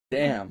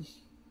Damn.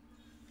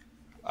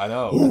 I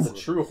know. That's a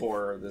true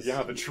horror. This.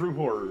 Yeah, the true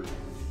horror.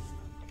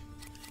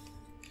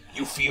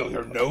 You feel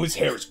your nose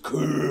hairs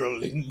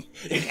curling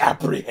in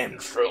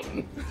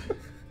apprehension.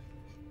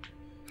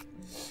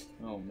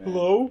 Oh man.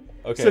 Hello?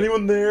 Okay. Is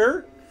anyone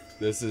there?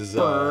 This is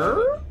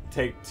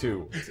take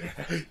 2.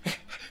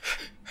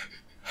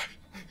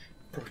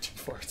 Protein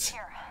farts.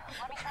 Here,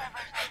 let me try a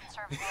version that can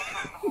serve as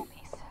the whole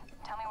piece.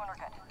 Tell me when we're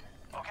good.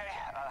 Okay,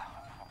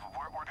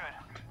 we're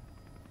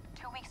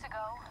good. 2 weeks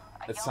ago,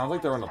 It sounds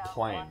like they're on a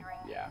plane.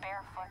 Yeah.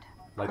 Barefoot,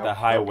 Like that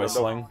high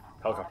whistling.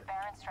 Helicopter.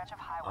 barren stretch of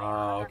highway.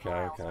 Oh,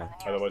 okay, okay.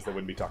 Otherwise, they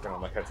wouldn't be talking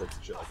on like headsets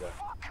and shit like that.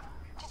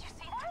 Did you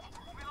see that?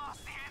 We lost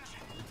the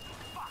engine.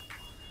 Fuck.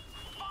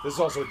 This is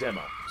also a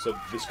demo, so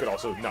this could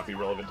also not be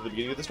relevant to the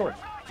beginning of the story.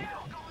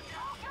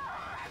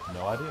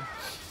 No idea.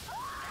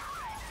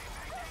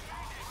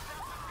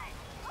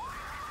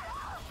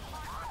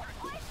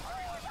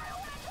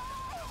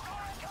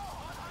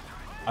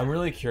 I'm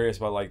really curious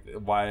about like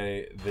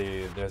why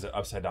there's an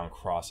upside down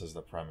cross as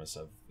the premise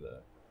of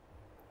the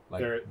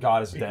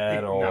God is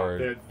dead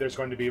or there's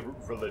going to be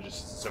religious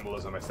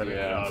symbolism. I said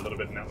Yeah. it a little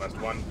bit in Outlast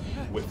 1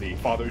 with the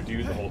father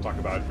dude, the whole talk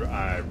about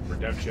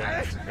redemption,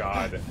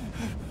 God,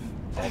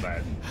 all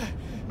that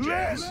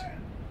jazz.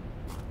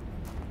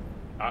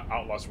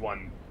 Outlast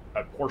 1,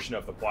 a portion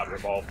of the plot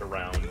revolved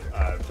around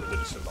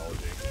religious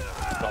symbology.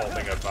 The whole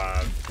thing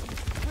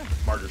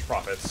of martyrs,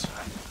 prophets,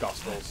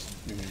 gospels.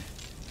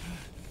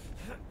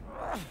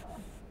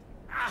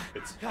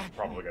 It's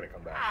probably going to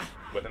come back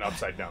with an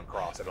upside down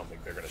cross. I don't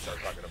think they're going to start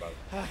talking about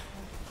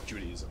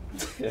Judaism.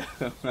 Yeah.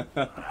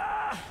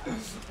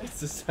 It's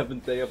the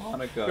 7th day of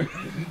Hanukkah.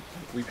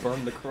 We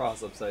burned the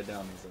cross upside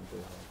down on the 7th day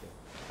of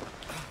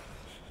Hanukkah.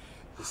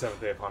 The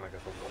 7th day of Hanukkah,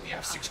 but we only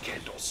have 6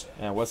 candles.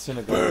 yeah, what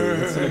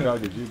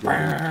synagogue did you go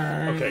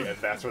to? Okay, and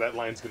that's where that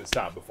line's going to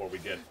stop before we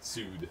get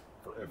sued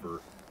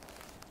forever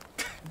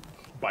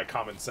by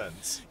common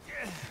sense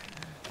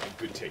and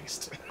good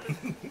taste.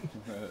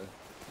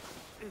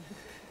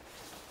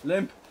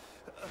 Limp.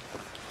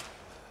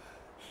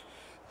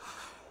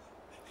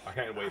 I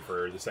can't wait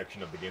for the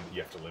section of the game that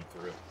you have to limp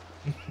through.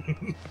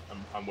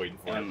 I'm waiting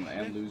for it.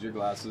 And lose your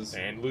glasses.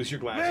 And lose your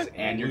glasses.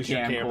 And your lose your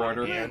camera.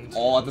 camcorder. And,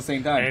 All at the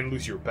same time. and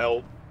lose your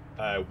belt.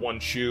 One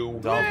shoe.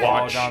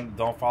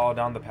 Don't follow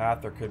down the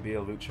path. There could be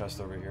a loot chest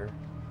over here.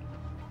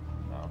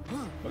 No.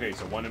 Okay,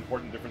 so one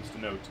important difference to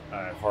note.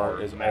 Heart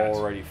for is Matt,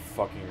 already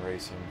fucking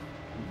racing.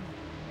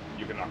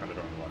 You can knock on the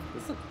door on the left.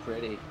 This looks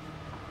pretty.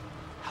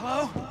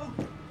 Hello?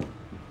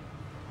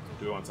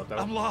 Do we want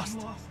subtitles? I'm lost.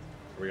 Are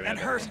we gonna And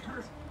end hurt. it?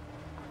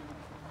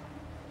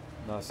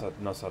 No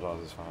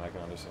subtitles is fine. I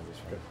can understand this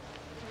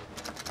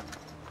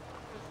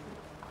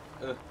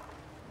fine.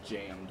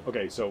 Jammed.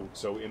 Okay, so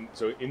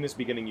in this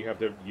beginning, you have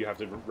to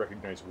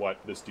recognize what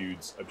this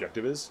dude's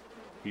objective is.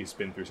 He's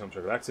been through some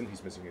sort of accident.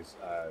 He's missing his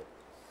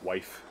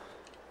wife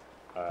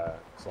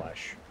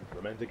slash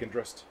romantic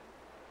interest.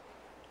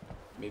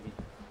 Maybe.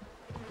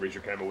 Raise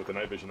your camera with the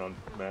night vision on,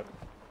 Matt.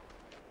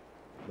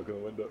 Look in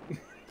the window.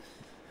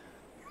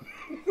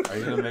 Are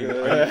you gonna make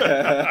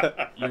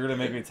you're gonna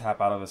make me tap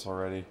out of this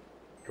already?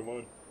 Come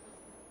on.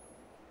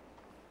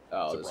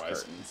 Oh,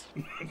 Surprise.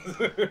 there's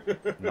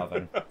curtains.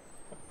 Nothing.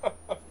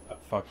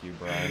 Fuck you,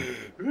 Brian.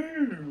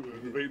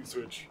 Bait and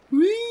switch.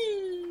 Whee!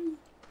 You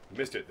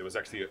missed it. There was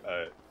actually,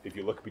 if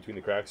you look between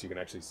the cracks, you can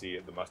actually see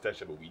the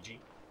mustache of a Ouija.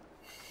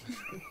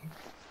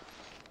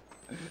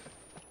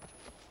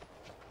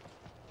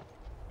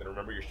 And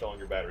remember, you're still on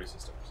your battery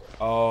system. So.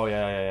 Oh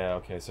yeah.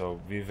 Okay, so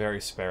be very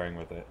sparing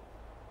with it.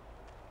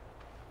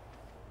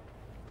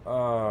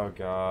 Oh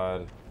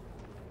god.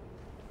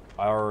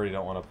 I already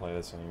don't want to play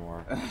this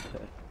anymore.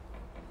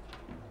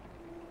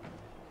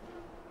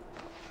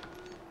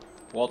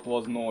 What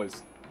was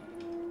noise?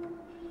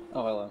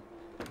 Oh, hello.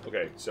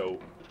 Okay, so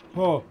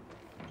Oh.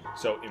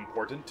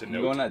 Important to Can you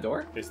note go in that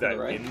door? is To the that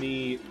right? in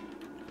the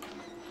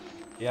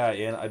Yeah,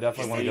 Ian, I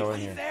definitely want to go in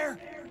here. There.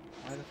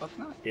 Why the fuck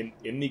not?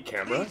 in the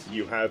camera,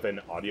 you have an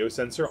audio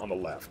sensor on the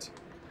left.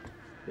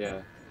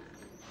 Yeah.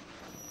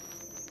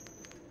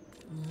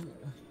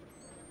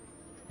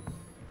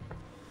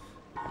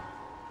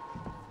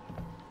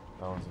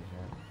 That one's in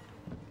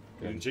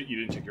here. You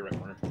didn't check your right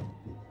corner.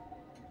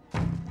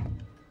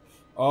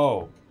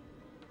 Oh.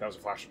 That was a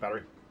flash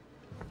battery.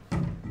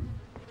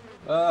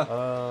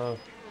 Uh.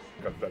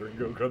 Grab the battery and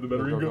go. Grab the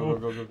battery Go, and go, go.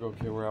 go, go, go.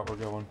 Okay, we're out. We're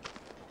going.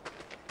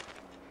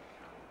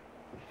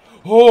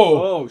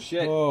 Oh. Oh,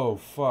 shit. Oh,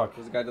 fuck.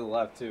 There's a guy to the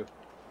left, too.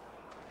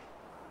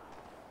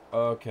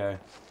 Okay.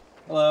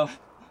 Hello.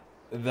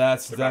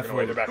 That's They're backing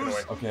away. definitely. They're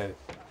backing away. Okay.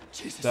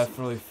 Jesus.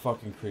 Definitely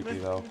fucking creepy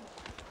though.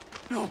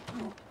 No.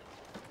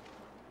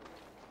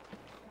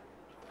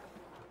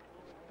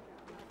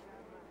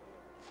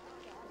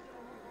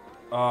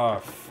 Oh,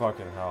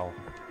 fucking hell.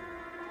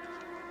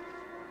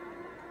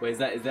 Wait, is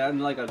that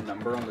like a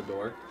number on the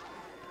door?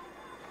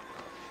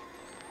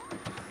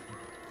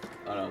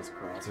 Oh no, it's a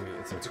cross.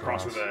 It's a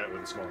cross with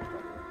a small.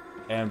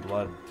 And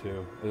blood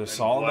too. Is there And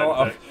salt?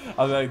 blood No,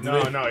 I was like,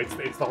 No,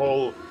 it's the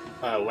whole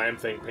lamb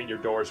thing. Paint your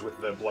doors with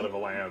the blood of a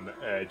lamb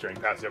during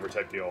Passover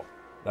type deal.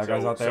 That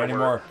guy's not there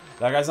anymore.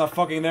 That guy's not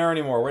fucking there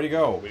anymore. Where'd he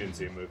go? We didn't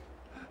see him move.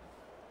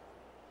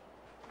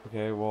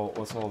 Okay, well,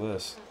 what's all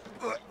this?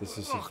 This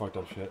is some fucked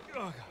up shit.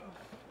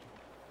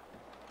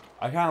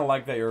 I kind of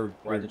like that you're...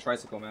 Ride the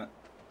tricycle, Matt.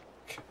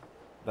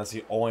 That's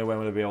the only way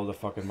I'm gonna be able to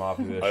fucking mob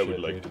through this I shit, would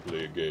like dude. to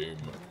play a game.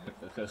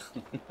 Do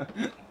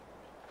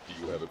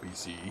you have a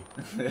PC?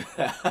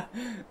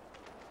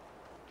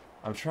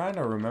 I'm trying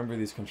to remember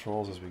these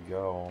controls as we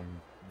go.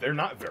 They're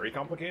not very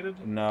complicated.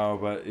 No,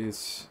 but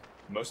it's...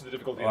 Most of the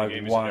difficulty Like in the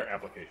game is in their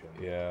application.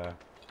 Yeah.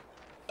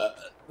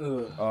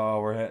 Oh,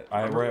 we're hitting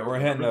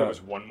Remember the... there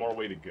was one more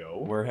way to go.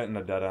 We're hitting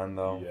a dead end,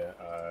 though. Yeah,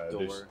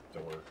 there's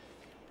door.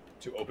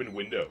 To open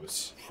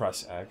windows.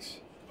 Press X.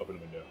 Open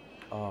window.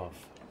 Oh.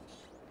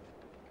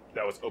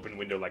 That was open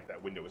window like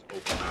that window was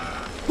open.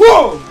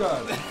 Whoa!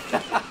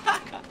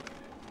 God.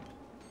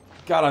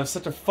 God, I'm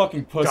such a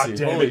fucking pussy. God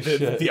damn Holy it,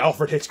 shit. the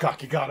Alfred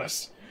Hitchcock, you got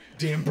us.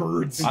 Damn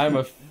birds.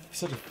 I'm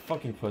such a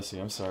fucking pussy.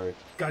 I'm sorry.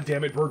 God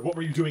damn it, bird, what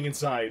were you doing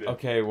inside?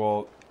 Okay,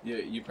 well...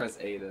 You press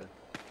A to...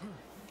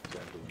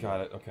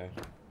 Got it, okay.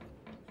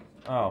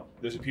 Oh.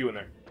 There's a pew in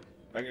there.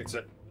 I can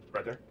sit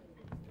right there.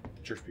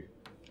 Church pew.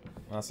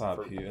 That's not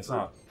a pew. It's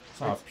not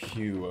a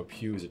pew. A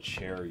pew is a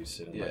chair you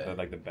sit in,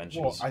 like the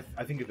benches. Well,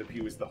 I think the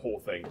pew is the whole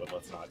thing, but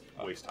let's not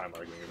waste time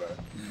arguing about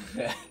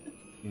it.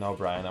 No,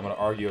 Brian, I'm gonna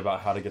argue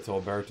about how to get to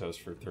Alberto's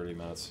for 30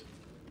 minutes.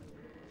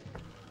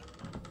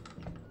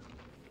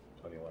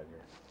 Plenty of light here.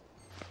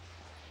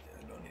 Yeah,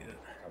 I don't need it.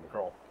 Time to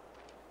crawl.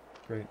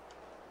 Great.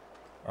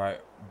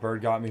 Alright,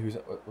 bird got me.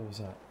 What was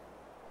that?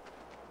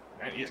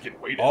 Man, he's getting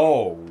weighted.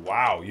 Oh,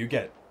 wow. You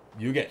get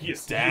He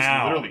is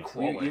down. literally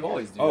crawling. You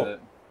always do Oh. that.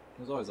 It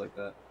was always like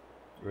that.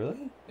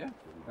 Really? Yeah.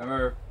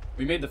 Remember,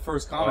 we made the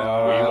first comment.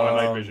 We want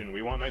night vision.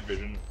 We want night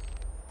vision.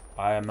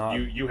 I am not.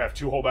 You have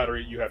 2 whole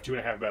battery. You have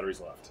 2.5 batteries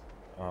left.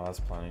 Oh, that's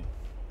plenty.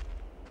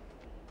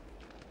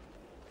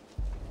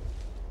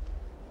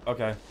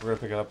 Okay, we're gonna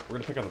pick it up. We're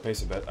gonna pick up the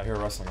pace a bit. I hear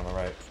rustling on the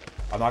right.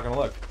 I'm not gonna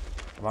look.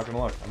 I'm not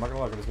gonna look. I'm not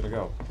gonna look. I'm just gonna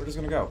go. We're just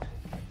gonna go.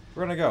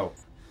 We're gonna go.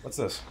 What's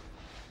this?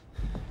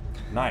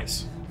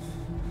 Nice.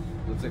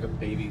 Looks like a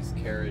baby's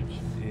carriage.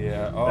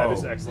 Yeah. Oh. That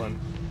is excellent.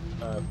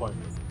 Point.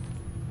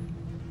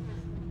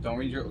 Don't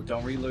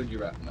reload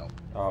your rep. No.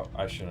 Oh,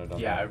 I shouldn't have done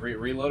Yeah, that.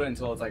 reload it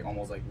until it's like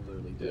almost like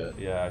literally dead.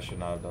 Yeah, I should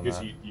not have done Because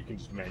that. you can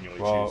just manually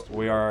Well, choose to.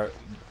 we are.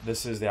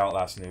 This is the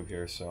Outlast noob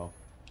here, so.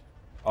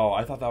 Oh,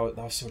 I thought that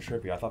was so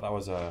trippy. I thought that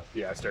was a.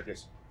 Yeah,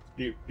 staircase.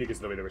 Peek is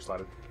the way they were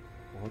slotted.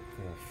 What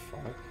the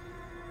fuck?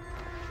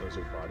 Those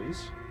are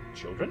bodies.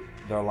 Children?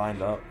 They're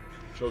lined up.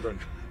 Children.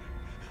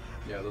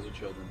 Yeah, those are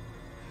children.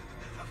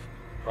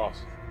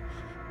 Cross.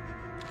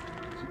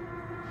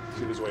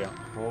 See this way out.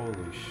 Holy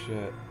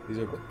shit!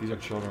 These are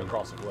children.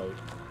 Across the blade.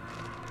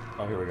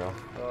 Oh, here we go.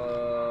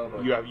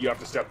 But You have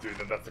to step through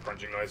them. That's the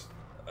crunching noise.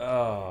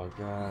 Oh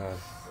god.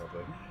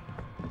 Lovely.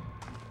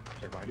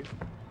 Check behind you.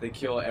 they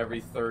kill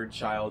every third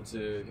child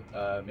to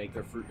make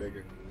their fruit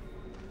bigger.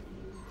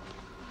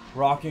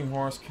 Rocking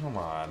horse, come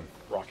on.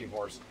 Rocking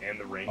horse and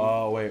the ring.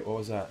 Oh wait, what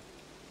was that?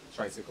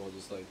 Tricycle,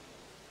 just like.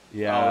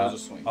 Yeah. Oh,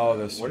 there's a swing. Oh,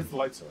 there's. What is the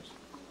light source?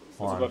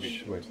 Hold above on,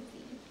 you? wait.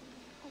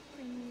 I'll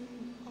bring you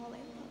all I love.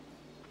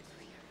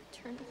 We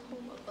return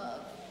home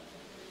above.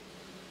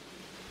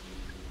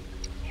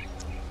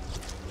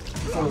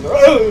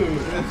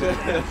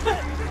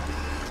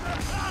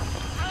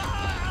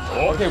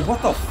 Okay,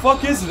 what the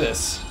fuck is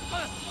this?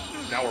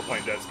 Now we're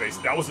playing Dead Space.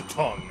 That was a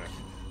tongue.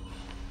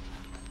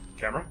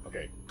 Camera?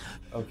 Okay.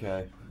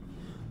 Okay.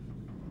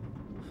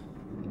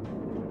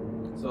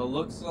 So it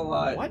looks a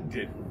lot. What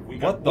did we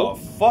What the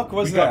fuck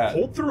was we that? got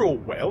pulled through a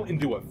well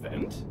into a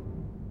vent?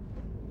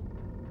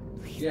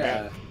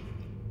 Yeah.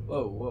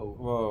 Whoa, whoa.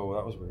 Whoa,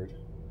 that was weird.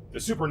 The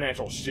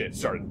supernatural shit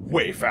started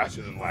way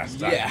faster than last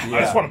time. Yeah. I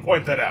just want to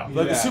point that out.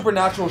 Like, the Yeah.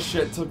 supernatural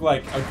shit took,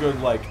 like, a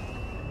good, like...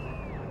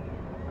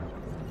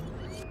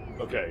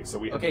 Okay, so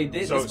we Okay,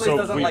 this place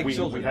doesn't like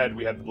children.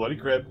 We had the bloody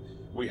crib.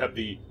 We had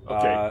the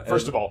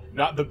first of all,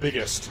 not the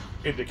biggest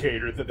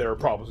indicator that there are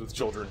problems with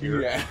children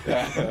here. Yeah.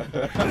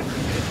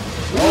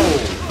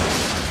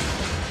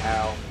 Oh!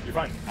 Ow. You're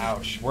fine.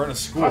 Ouch. We're in a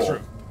school.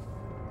 Classroom.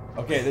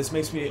 Okay, this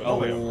makes me a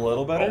wait.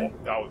 little better.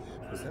 Oh,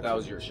 That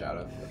was your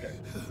shadow. okay.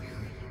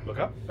 Look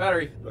up.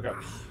 Battery. Look up.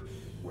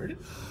 Where did?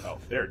 Oh,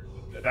 there.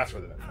 That's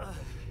where the.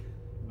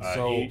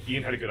 So-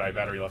 Ian had a good eye.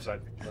 Battery left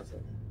side.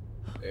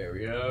 There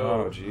we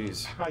Oh, go.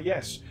 jeez. Ah,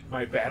 yes,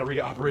 my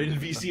battery-operated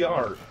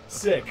VCR.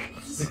 Sick.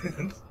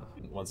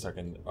 1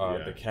 second.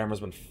 Yeah. The camera's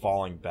been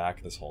falling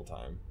back this whole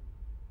time.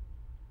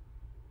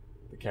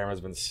 The camera's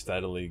been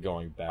steadily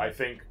going back. I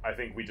think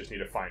we just need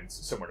to find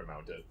somewhere to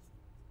mount it.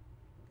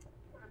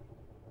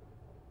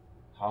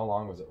 How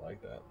long was it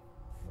like that?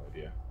 No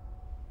idea.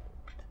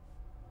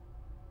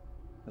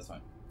 That's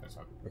fine. That's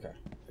fine. Okay.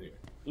 Anyway,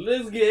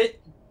 Let's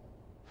get.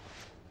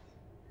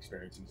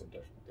 experiencing some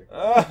touch.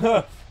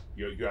 Ah!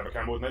 You have a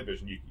camera with night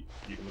vision. You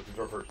can look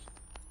into it first.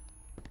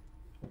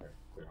 Okay,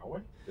 clear hallway.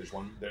 There's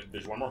one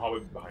more hallway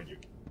behind you.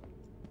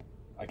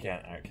 I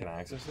can't. Can I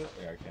access it?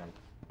 Yeah, I can.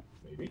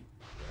 Maybe.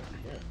 Yeah,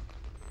 you can.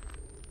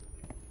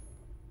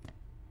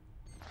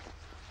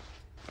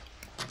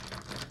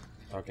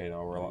 Okay,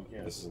 no, we're locked.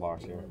 Yes. This is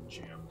locked here.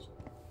 Jammed.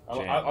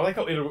 Jammed. I like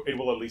how it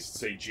will at least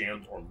say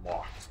jammed or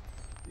locked.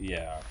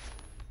 Yeah.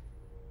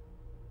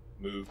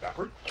 Move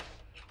backward.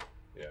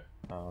 Yeah.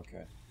 Oh,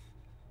 okay.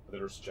 Other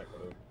doors to check.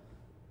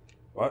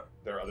 What?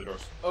 There are other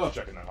doors Oh. to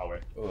check in that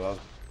hallway. Oh, that was...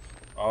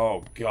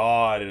 Oh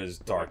God, it is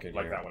dark in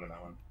Like here. that one and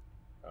that one.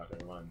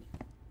 Never mind.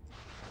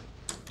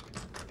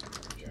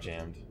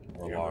 Jammed.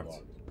 Or Jammed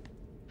locked.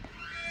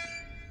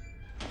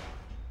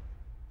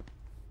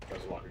 That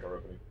was a locker door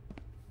opening.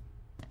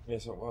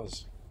 Yes, it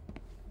was.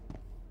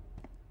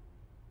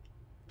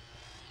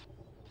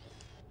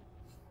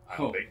 I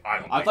don't think.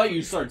 I I thought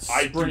you started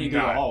sprinting through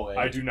the hallway.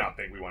 I do not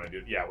think we want to do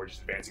it. Yeah, we're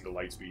just advancing to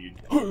light speed.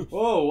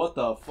 Whoa, what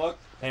the fuck?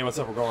 Hey, what's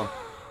up? We're going.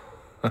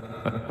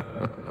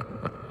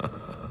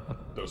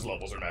 Those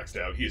levels are maxed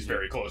out. He is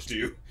very close to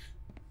you.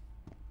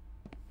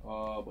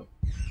 Oh boy.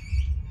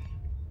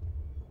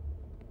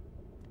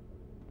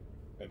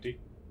 Empty.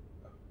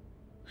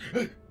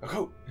 A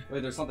coat.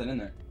 Wait, there's something in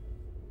there.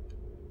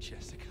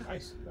 Jessica.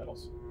 Nice.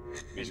 Medals.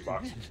 Music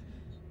box.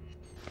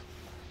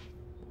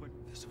 What,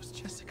 this was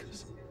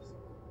Jessica's.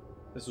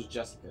 This was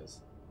Jessica's.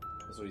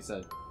 That's what he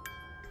said.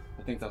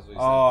 I think that's what he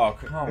said. Oh,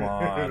 come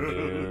on,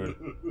 dude.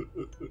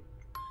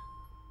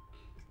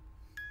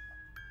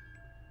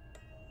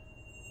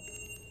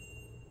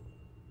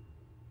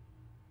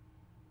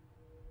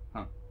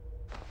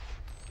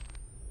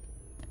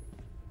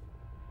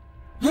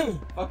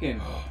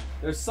 Fucking,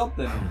 there's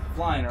something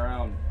flying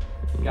around.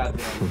 Goddamn.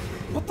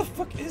 What the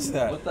fuck is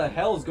that? What the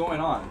hell is going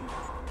on?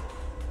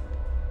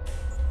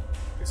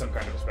 It's some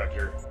kind of a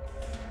specter.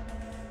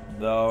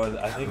 No,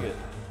 I think it.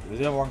 Does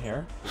he have long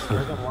hair? Does he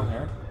have long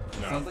hair?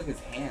 No. Sounds like his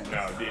hand.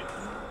 No,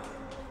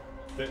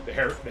 the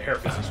hair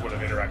physics would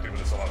have interacted with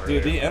this a lot Dude,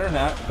 earlier. the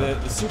internet,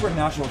 the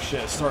supernatural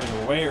shit is starting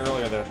way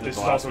earlier than This the is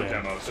last also a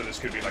game. demo, so this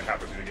could be like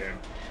halfway through the game.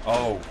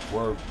 Oh,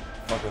 we're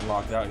fucking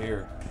locked out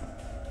here.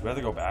 Do we have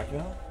to go back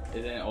now?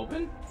 It didn't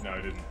open? No,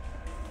 it didn't.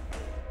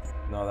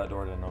 No, that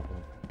door didn't open.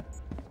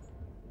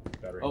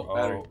 Battery. Oh,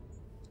 battery. Oh,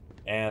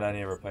 and I need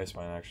to replace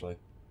mine actually.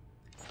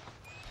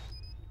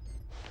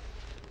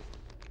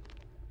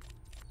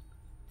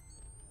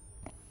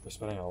 We're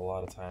spending a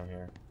lot of time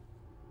here.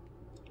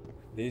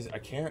 These I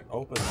can't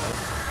open them.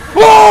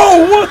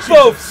 Whoa! What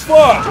the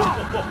fuck?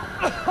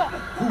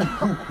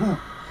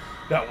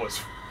 That was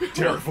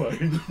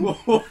terrifying.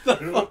 What the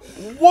fuck?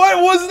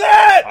 What was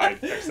that?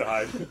 Hide. Next to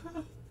hide.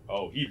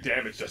 Oh, he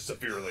damaged us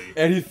severely.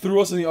 And he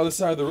threw us on the other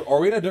side of the room. Are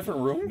we in a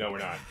different room? No, we're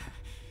not.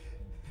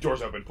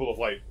 Doors open. Pool of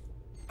light.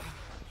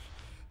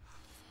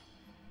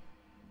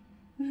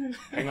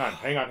 Hang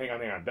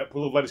on. That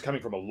pool of light is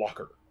coming from a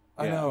locker.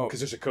 I know. Because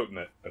there's a coat in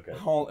it. Okay.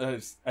 Hold,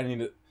 I need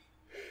to.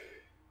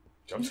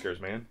 Jump scares,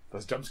 man.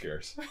 Those jump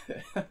scares.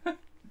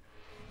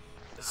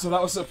 So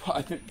that was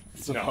I think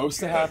supposed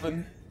to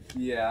happen.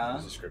 Yeah.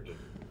 This is scripted.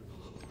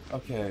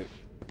 Okay.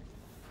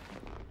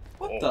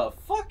 What Oh. the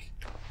fuck?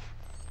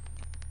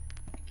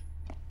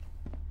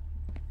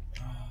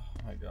 Oh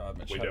my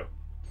god, Window.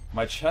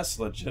 my chest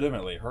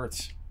legitimately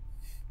hurts.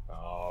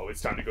 Oh,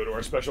 it's time to go to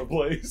our special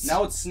place.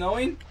 Now it's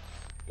snowing?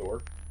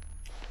 Door.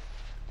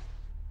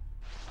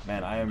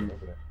 Man, I am.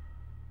 Over there.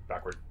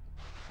 Backward.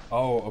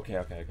 Oh, okay,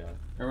 I got it.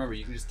 Remember,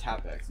 you can just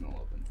tap X and it'll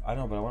open. I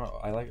know, but I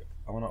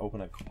want to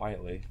open it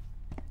quietly.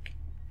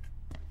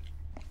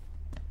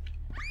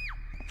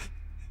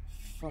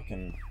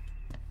 Fucking.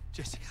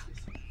 Jessica.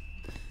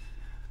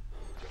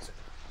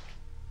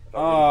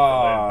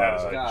 Ah, That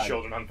is a God.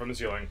 children hung from the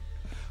ceiling.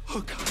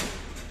 Oh God.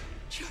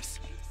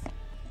 Jessica.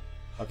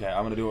 Okay,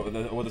 I'm gonna do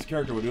what this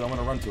character would do. I'm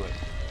gonna run to it.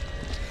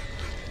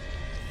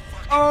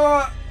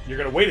 You're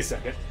gonna wait a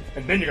second,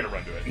 and then you're gonna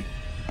run to it.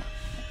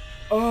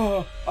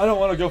 Oh, I don't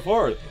want to go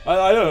forward.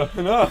 I don't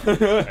know.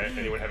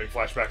 Anyone having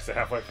flashbacks to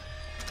Half-Life?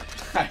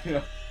 I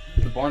know.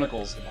 The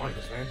barnacles.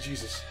 Barnacles, man.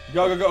 Jesus.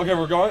 Go. Okay,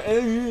 we're going.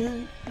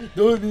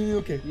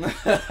 Okay.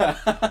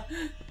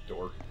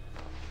 Door.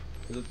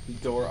 The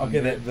door. Okay,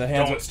 the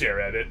hands. Don't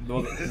stare at it.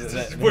 Well,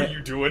 What are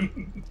you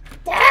doing?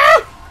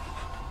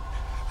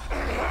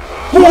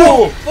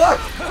 Whoa! Fuck!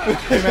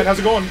 Hey man, how's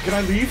it going? Can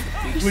I leave?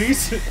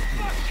 Please?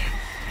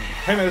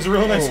 Hey man, it's a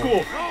really nice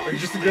school. Are you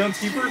just the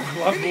groundskeeper?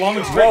 Long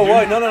and straight, Whoa, dude.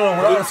 wait, no, we're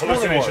not in school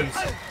anymore. Hallucinations.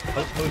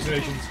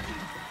 Hallucinations.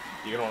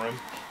 You gonna run?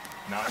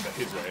 Not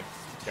his way.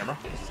 Camera?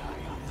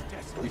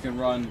 You can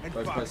run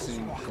by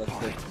pressing left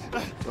click.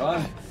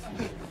 Run!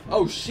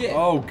 Oh shit!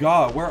 Oh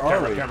god, where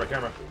are we?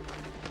 Camera.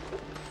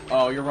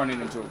 Oh, you're running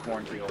into a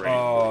cornfield. Great.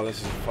 Oh,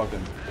 this is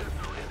fucking.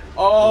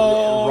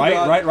 Oh!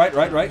 God.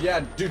 Right. Yeah,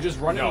 dude, just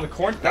run No. into the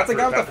corn. That's the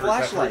guy with the Pepper.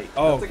 flashlight.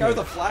 Oh, That's the guy okay.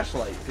 with the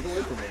flashlight. Get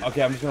away from me.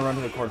 Okay, I'm just gonna run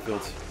to the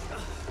cornfields.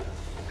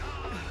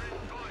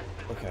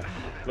 Okay.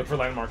 Look for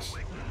landmarks.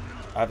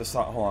 I have to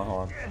stop. Hold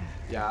on.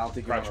 Yeah, I don't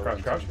think you Crouch.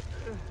 want to run.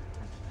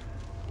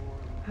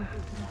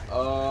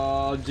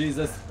 Oh,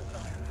 Jesus.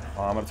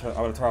 Oh, I'm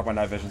gonna turn off my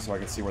night vision so I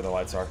can see where the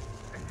lights are.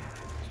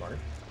 Smart.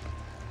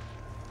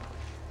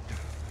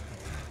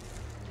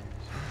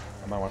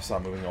 I might want to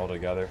stop moving all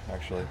together,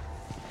 actually.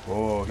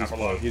 Whoa, he's Not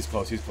below.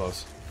 close. He's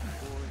close.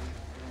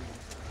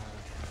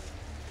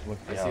 Look,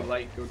 I yeah, see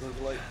light. Go towards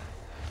the light.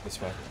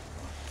 this way.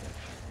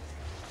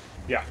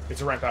 Yeah,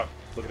 it's a ramp out.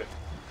 Look at it.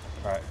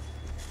 Alright.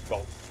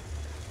 Well,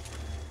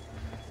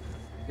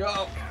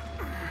 Go!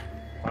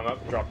 climb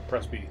up, drop,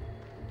 press B.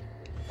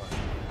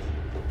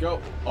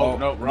 Go! Oh,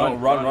 no, run,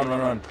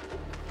 run.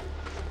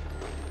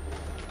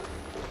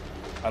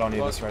 I don't need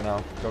Fuck. this right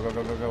now. Go, go,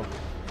 go, go, go.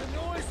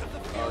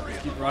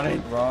 Just keep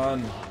running.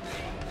 Run.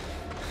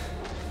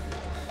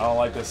 I don't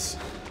like this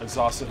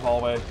exhausted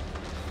hallway.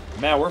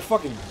 Man, we're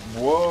fucking.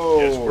 Whoa.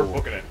 Yes, we're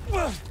booking it.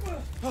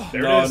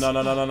 There No, it is.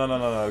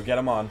 no. Get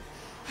him on.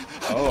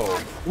 Oh.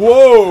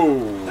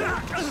 Whoa.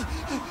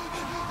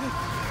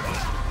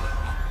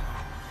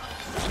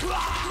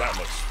 That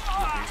looks.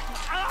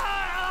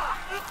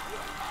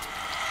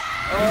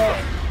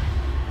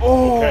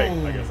 Oh. Okay,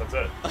 I guess that's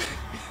it.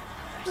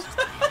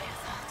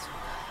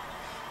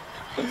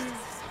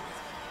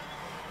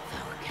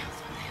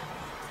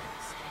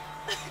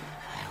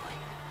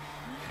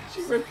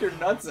 She ripped your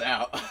nuts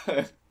out.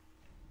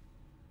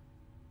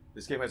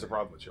 This game has a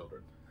problem with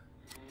children.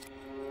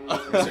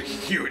 It's a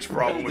huge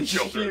problem with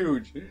children.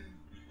 Huge.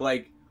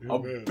 Like, a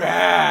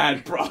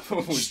bad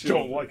problem with Just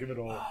children. don't like him at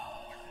all.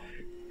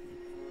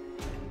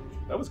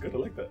 That was good. I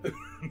like that.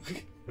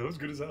 That was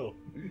good as hell.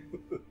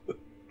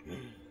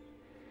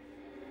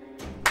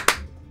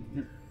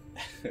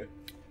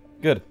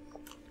 Good.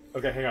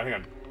 Okay, hang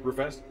on. Real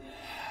fast.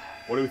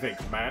 What do we think?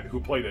 Matt, who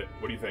played it,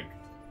 what do you think?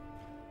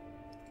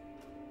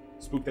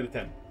 Spooked out of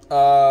 10.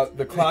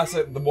 The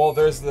classic. Well,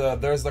 there's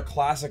the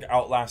classic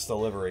Outlast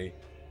delivery,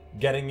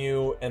 getting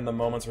you in the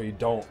moments where you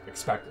don't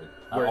expect it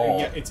at Where, all.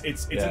 yeah,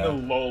 it's Yeah. in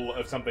the lull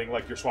of something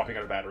like you're swapping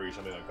out a battery or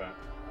something like that.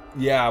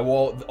 Yeah,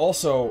 well,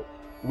 also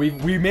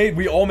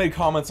we all made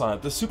comments on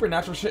it. The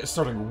supernatural shit is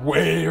starting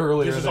way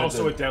earlier. This is than it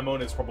also a did. demo,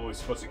 and it's probably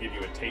supposed to give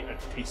you a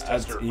taste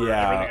tester for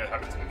yeah. everything that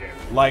happens in the game,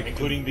 Like-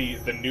 including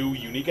the new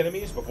unique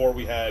enemies. Before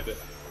we had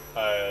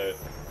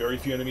very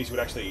few enemies who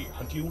would actually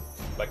hunt you,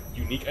 like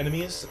unique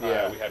enemies.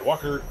 Yeah. We had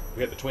Walker,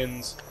 we had the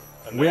twins.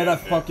 And We had then-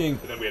 that fucking.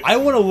 and then we had- I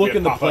want to we look had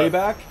in the Papa.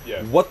 playback.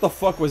 Yeah. What the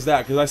fuck was that?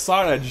 Because I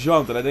saw it, I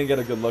jumped, and I didn't get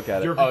a good look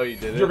at it. Oh, you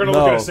did it? You're gonna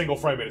look at No. a single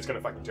frame and it's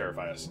gonna fucking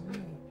terrify us.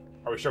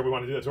 Are we sure we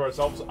want to do that to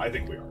ourselves? I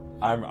think we are.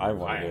 I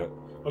want I to do am.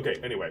 it. Okay,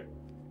 anyway.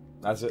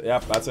 That's it.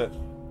 Yep, that's it.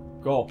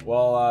 Cool.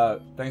 Well,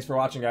 thanks for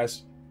watching,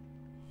 guys.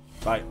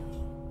 Bye.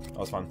 That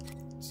was fun.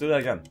 Let's do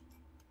that again.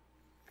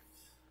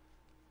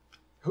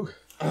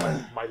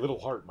 My little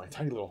heart, my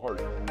tiny little heart.